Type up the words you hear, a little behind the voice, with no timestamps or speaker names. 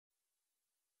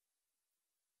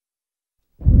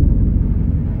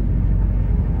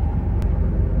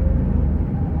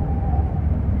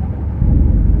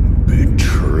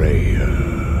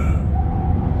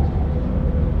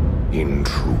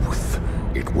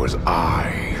was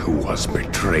I who was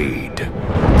betrayed.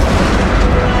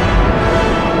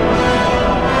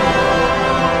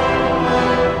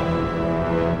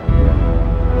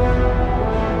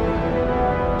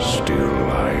 Still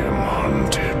I am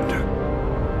hunted.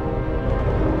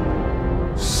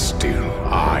 Still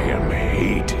I am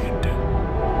hated.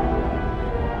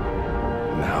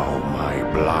 Now my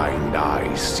blind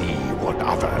eyes see what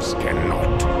others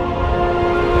cannot.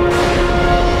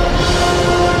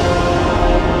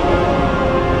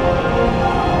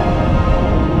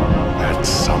 That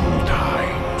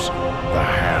sometimes the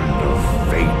hand of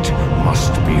fate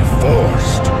must be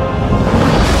forced.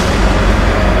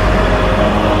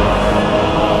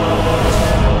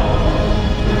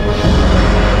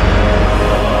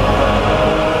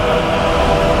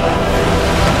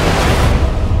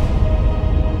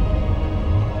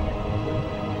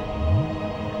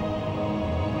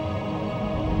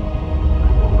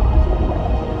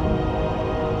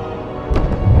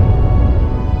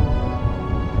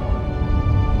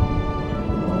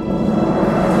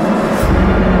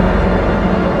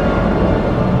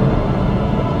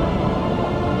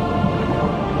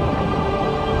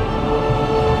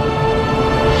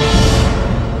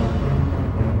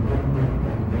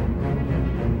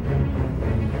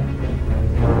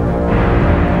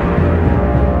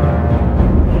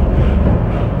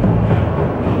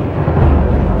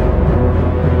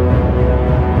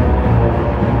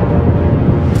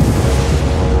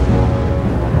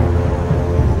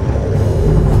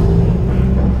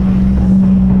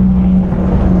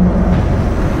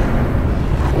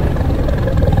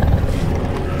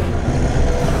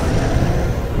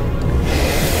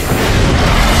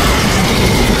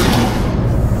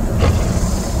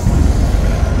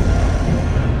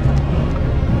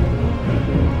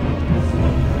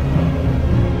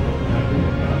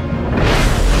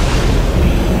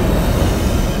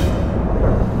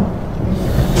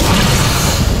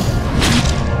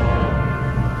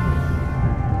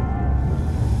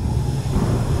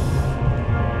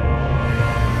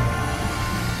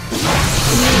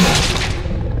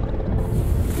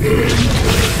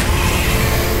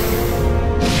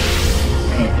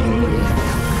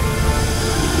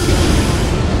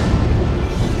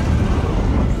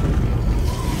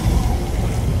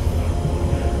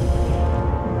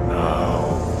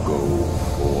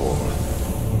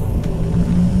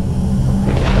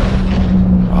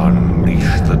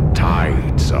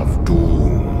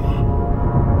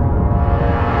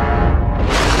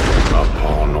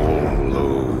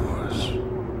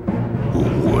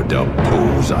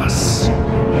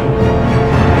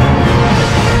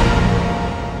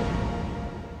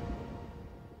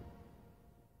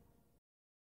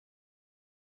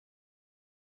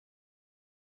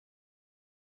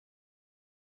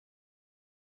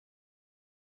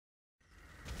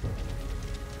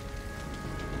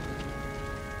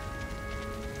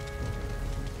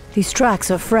 These tracks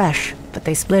are fresh, but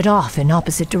they split off in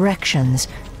opposite directions.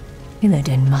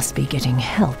 Illidan must be getting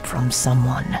help from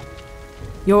someone.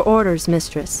 Your orders,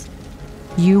 mistress.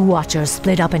 You watchers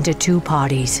split up into two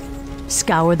parties.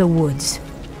 Scour the woods.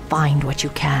 Find what you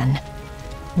can.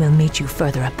 We'll meet you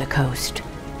further up the coast.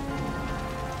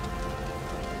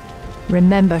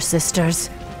 Remember, sisters,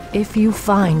 if you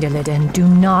find Illidan, do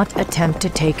not attempt to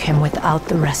take him without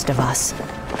the rest of us.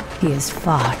 He is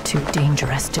far too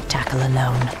dangerous to tackle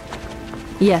alone.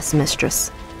 Yes,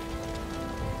 mistress.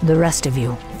 The rest of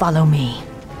you, follow me.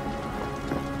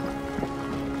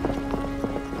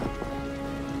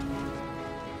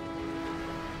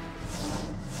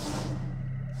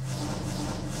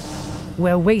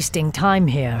 We're wasting time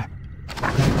here.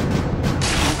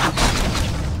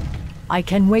 I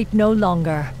can wait no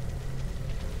longer.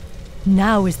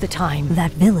 Now is the time. That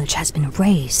village has been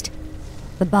razed.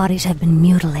 The bodies have been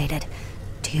mutilated.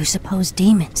 Do you suppose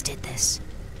demons did this?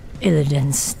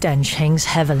 Illidan's stench hangs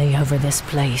heavily over this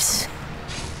place.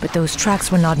 But those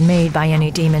tracks were not made by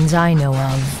any demons I know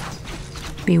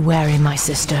of. Be wary, my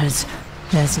sisters.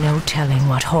 There's no telling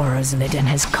what horrors Illidan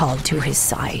has called to his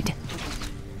side.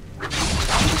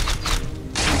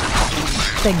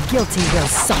 The guilty will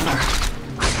suffer.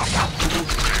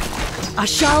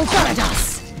 Ashal Baradas!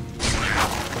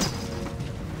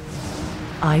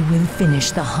 I will finish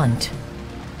the hunt.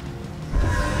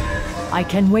 I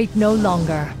can wait no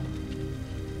longer.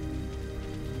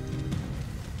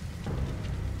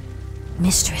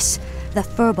 Mistress, the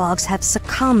furbolgs have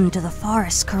succumbed to the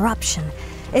forest's corruption.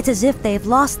 It's as if they've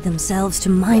lost themselves to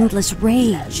mindless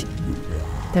rage.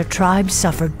 Their tribe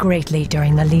suffered greatly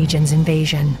during the Legion's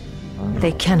invasion.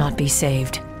 They cannot be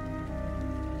saved.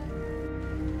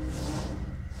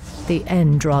 The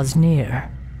end draws near.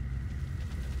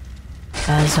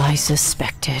 As I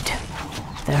suspected,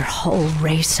 their whole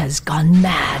race has gone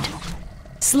mad.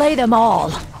 Slay them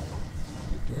all!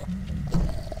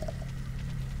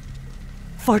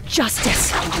 For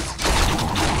justice!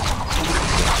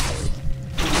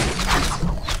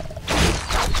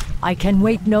 I can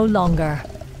wait no longer.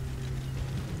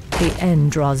 The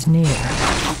end draws near.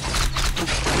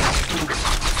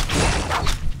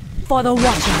 For the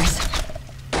Watchers!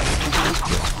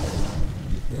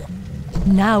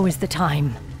 Now is the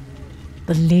time.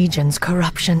 The Legion's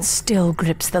corruption still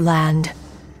grips the land.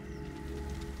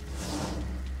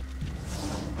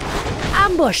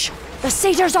 Ambush! The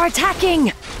satyrs are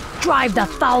attacking! Drive the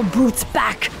foul brutes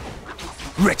back!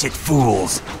 Wretched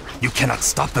fools! You cannot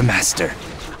stop the master.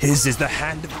 His is the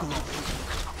hand of glory.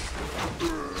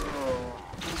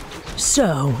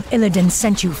 So, Illidan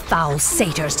sent you foul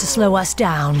satyrs to slow us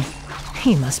down.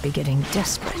 He must be getting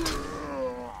desperate.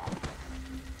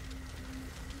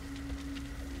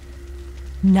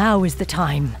 Now is the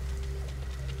time.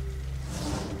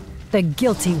 The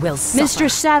guilty will suffer.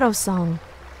 Mistress Shadowsong,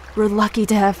 we're lucky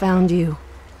to have found you.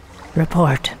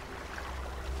 Report.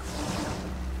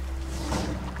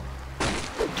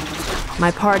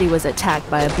 My party was attacked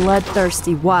by a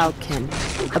bloodthirsty wildkin.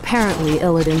 Apparently,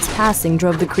 Illidan's passing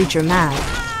drove the creature mad.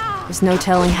 There's no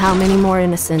telling how many more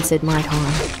innocents it might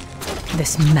harm.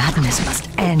 This madness must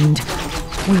end.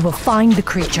 We will find the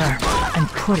creature and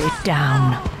put it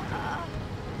down.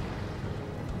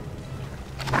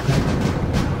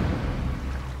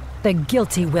 The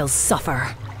guilty will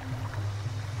suffer.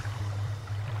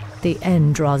 The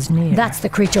end draws near. That's the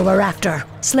creature we're after.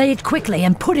 Slay it quickly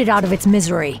and put it out of its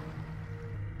misery.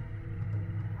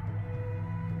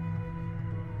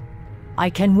 I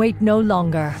can wait no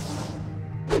longer.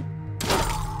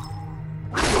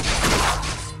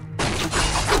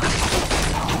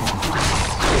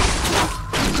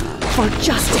 For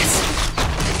justice!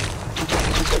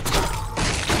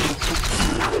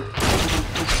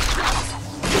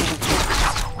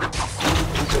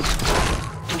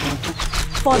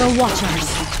 For the Watchers!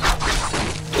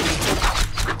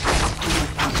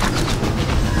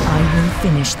 I will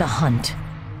finish the hunt.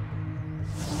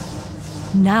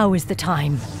 Now is the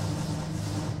time.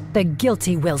 The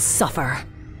guilty will suffer.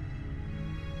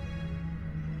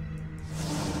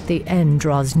 The end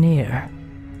draws near.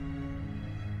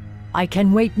 I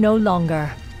can wait no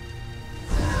longer.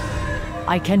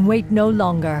 I can wait no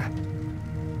longer.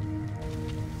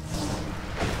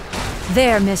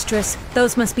 There, mistress.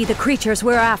 Those must be the creatures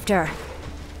we're after.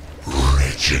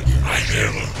 Wretched night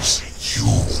elves, you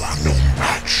are no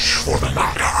match for the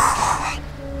Naga.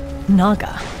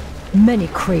 Naga? Many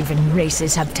craven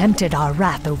races have tempted our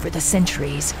wrath over the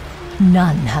centuries.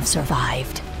 None have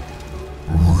survived.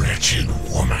 Wretched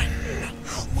woman,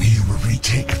 we will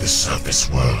retake the surface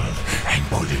world and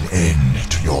put an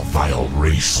end to your vile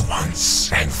race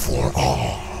once and for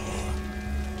all.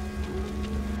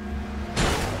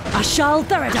 Hyjal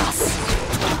Theridas!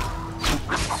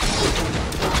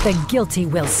 The guilty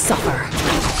will suffer.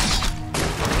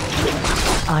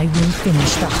 I will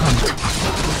finish the hunt.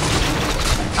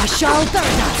 Hyjal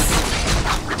Theridas!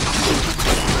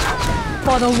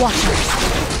 For the Watchers!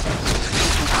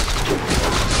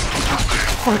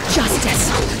 For justice!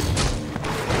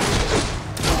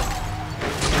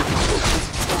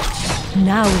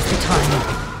 Now is the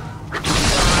time.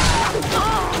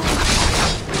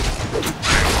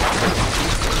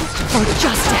 For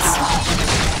justice!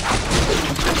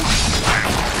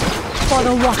 For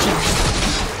the Watchers!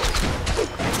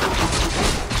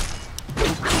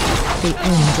 The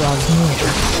end draws near.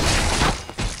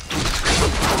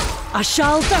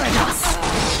 Hyjal Theridas!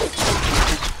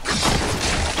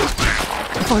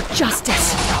 For justice!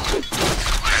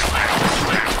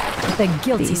 The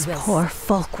guilty These poor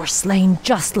folk were slain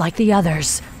just like the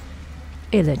others.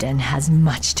 Illidan has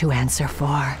much to answer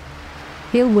for.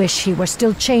 He'll wish he were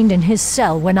still chained in his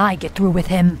cell when I get through with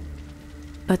him.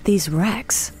 But these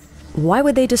wrecks, why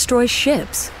would they destroy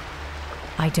ships?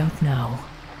 I don't know.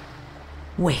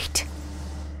 Wait.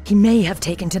 He may have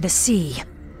taken to the sea.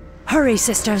 Hurry,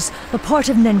 sisters. The port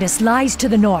of Nendis lies to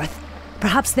the north.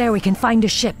 Perhaps there we can find a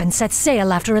ship and set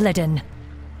sail after Illidan.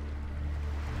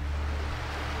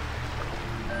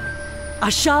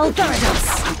 Hyjal Theridas!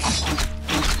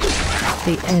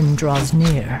 The end draws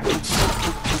near.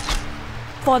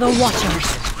 For the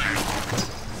Watchers!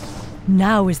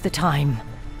 Now is the time.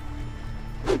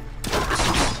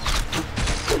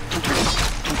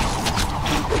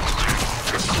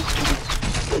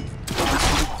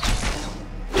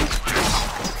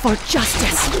 For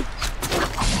justice!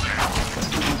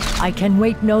 I can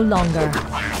wait no longer.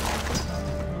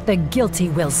 The guilty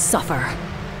will suffer.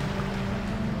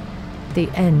 The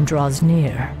end draws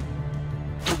near.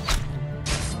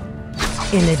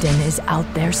 Illidan is out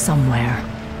there somewhere.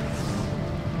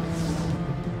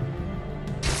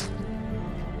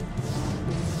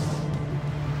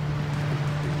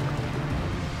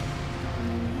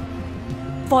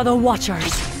 For the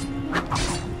Watchers!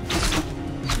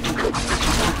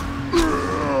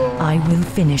 I will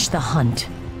finish the hunt.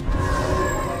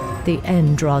 The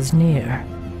end draws near.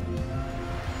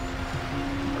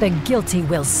 The guilty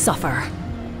will suffer.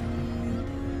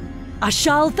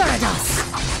 Ashal Theradas!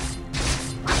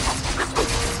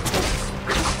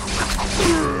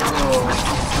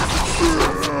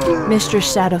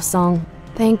 Mistress Shadowsong,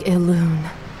 thank Illidan.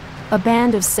 A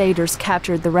band of satyrs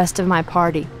captured the rest of my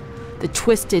party. The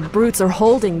twisted brutes are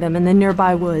holding them in the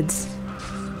nearby woods.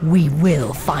 We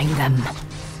will find them.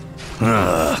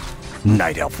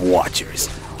 Night Elf Watchers.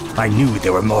 I knew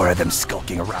there were more of them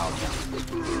skulking around.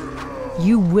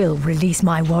 You will release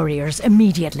my warriors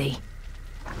immediately.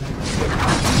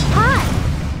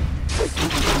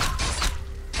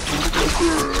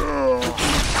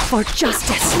 For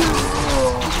justice!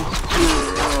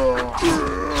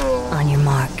 On your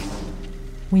mark.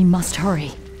 We must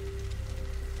hurry.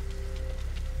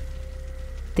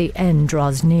 The end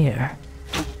draws near.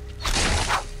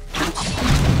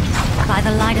 By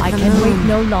the light of I the can moon. wait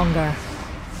no longer.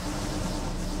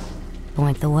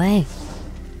 Point the way.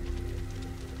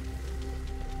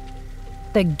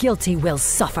 The guilty will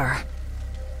suffer.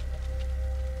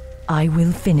 I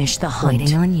will finish the hunt.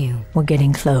 Waiting on you. We're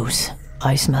getting close.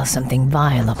 I smell something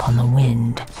vile upon the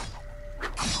wind.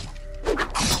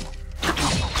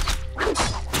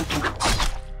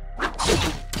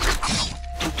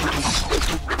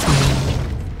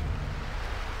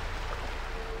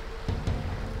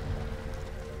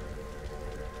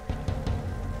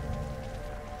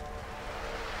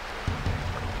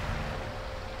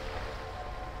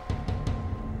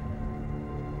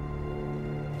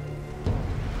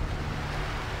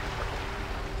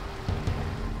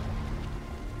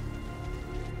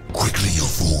 Quickly, you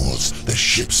fools. The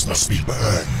ships must be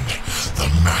burned. The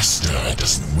Master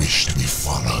doesn't wish to be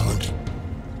followed.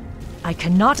 I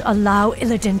cannot allow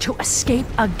Illidan to escape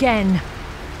again.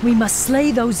 We must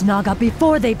slay those Naga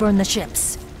before they burn the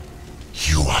ships.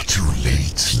 You are too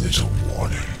late, little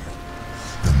warden.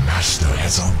 The Master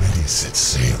has already set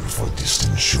sail for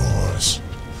distant shores.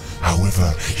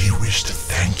 However, he wished to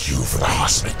thank you for the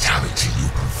hospitality you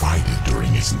provided during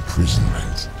his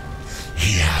imprisonment.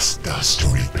 He asked us to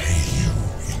repay you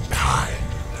in kind.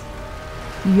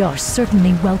 You're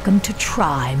certainly welcome to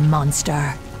try,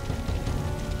 monster.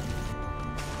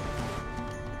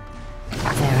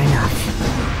 Fair enough.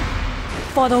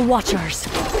 For the Watchers!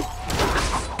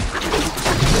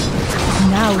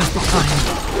 Now is the time.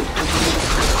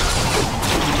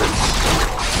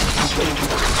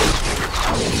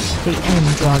 The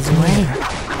end draws near.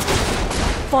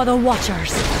 For the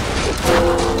Watchers!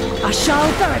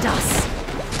 Ashal Theradas!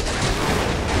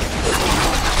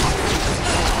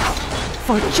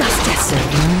 For justice!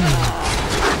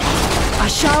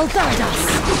 Ashal Theradas!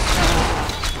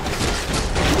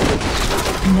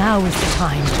 Now is the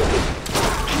time.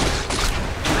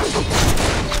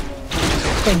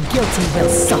 The guilty will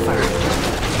suffer.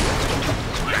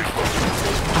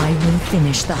 I will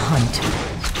finish the hunt.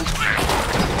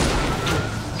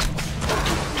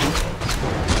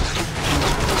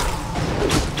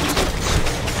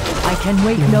 I can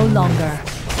wait no longer.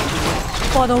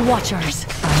 For the Watchers.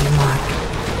 On your mark.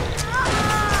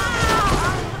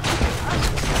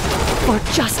 For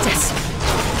justice.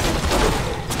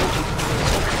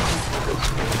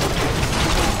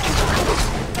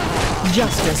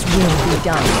 Justice will be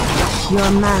done. Your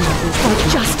man is For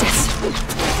justice.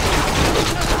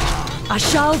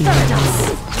 Ashal Theradas.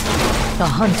 The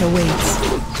hunt awaits.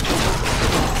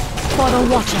 For the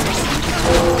Watchers.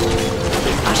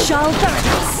 Ashal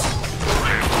Theradas.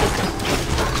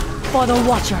 For the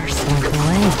Watchers. Point the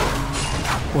way.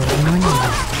 Waiting on you.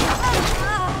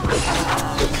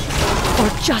 For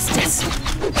justice.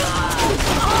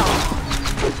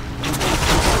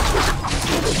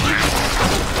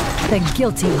 The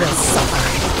guilty will suffer.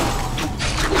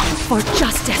 For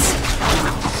justice.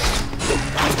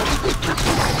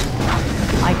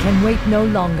 I can wait no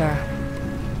longer.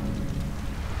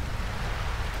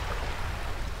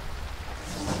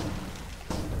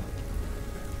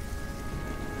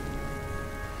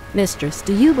 Mistress,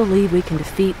 do you believe we can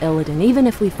defeat Illidan even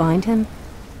if we find him?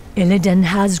 Illidan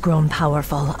has grown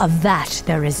powerful, of that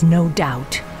there is no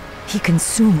doubt. He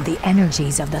consumed the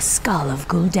energies of the skull of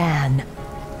Gul'dan.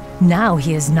 Now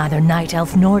he is neither night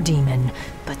elf nor demon,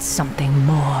 but something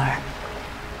more.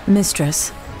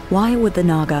 Mistress, Why would the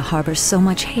Naga harbor so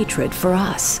much hatred for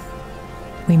us?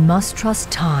 We must trust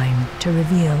time to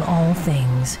reveal all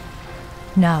things.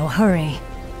 Now, hurry.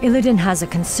 Illidan has a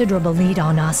considerable lead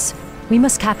on us. We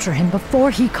must capture him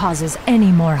before he causes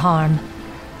any more harm.